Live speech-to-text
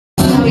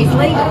so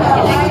easily. You like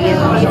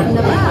to get in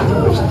the bar.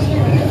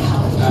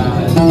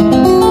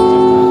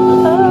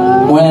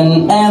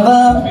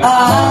 Whenever I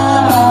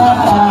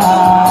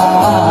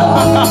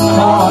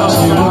want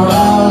you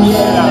around,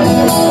 yeah,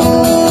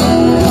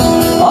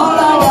 all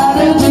I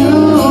gotta do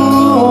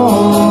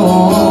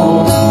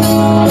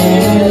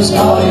is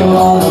call you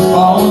on the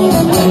phone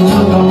and you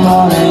come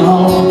running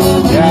home.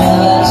 Yeah,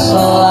 that's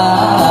all I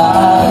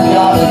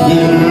gotta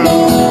do.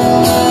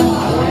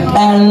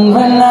 And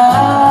when I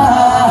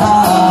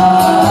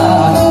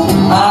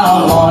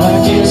wanna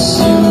kiss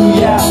you,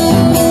 yeah,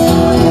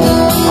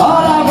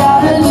 all I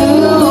gotta do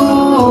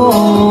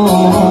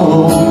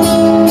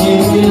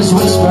is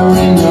whisper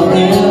in your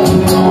ear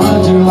the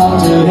words you want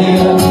to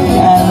hear,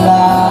 and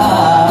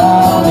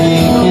I'll be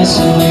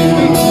kissing you.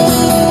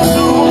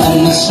 And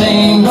the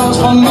same goes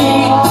for me.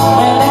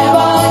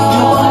 Whenever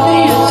you want me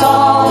at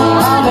all,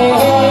 I'll be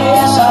here,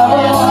 yes I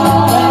will.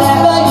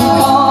 Whenever you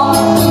call,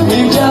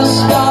 you just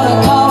gotta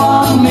call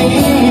on me,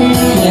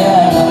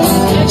 yeah,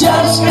 you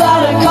just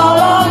gotta call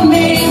on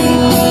me.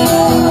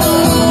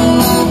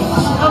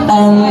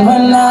 And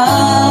when I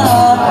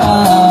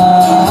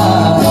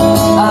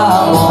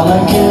wanna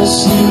kiss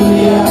you,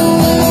 yeah,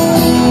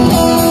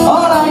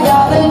 all I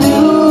gotta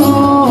do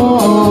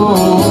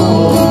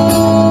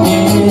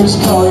is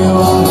call you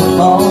on the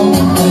phone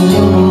and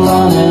you come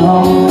running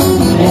home.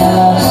 Yeah,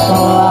 that's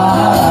all I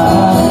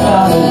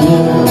gotta do.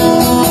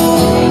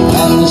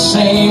 And the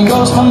same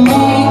goes for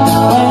me.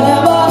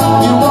 Whenever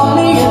you want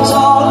me at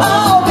all,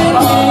 I'll be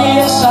here,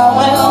 yes I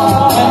will.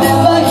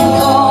 Whenever you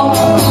call,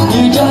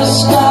 you just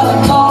gotta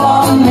call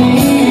on me,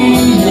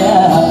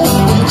 yeah,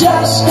 you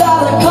just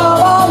gotta call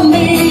on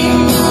me.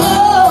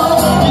 Oh,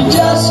 you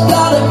just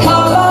gotta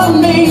call on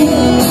me.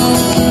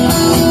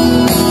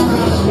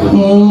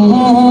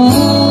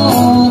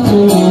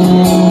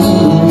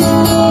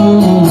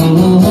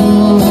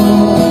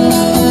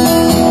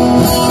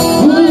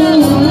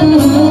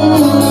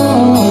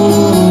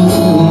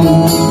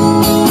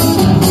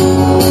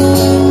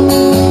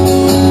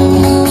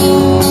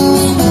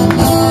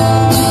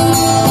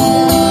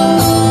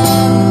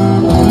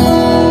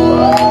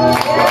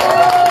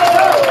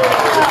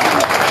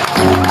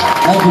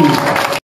 Thank you.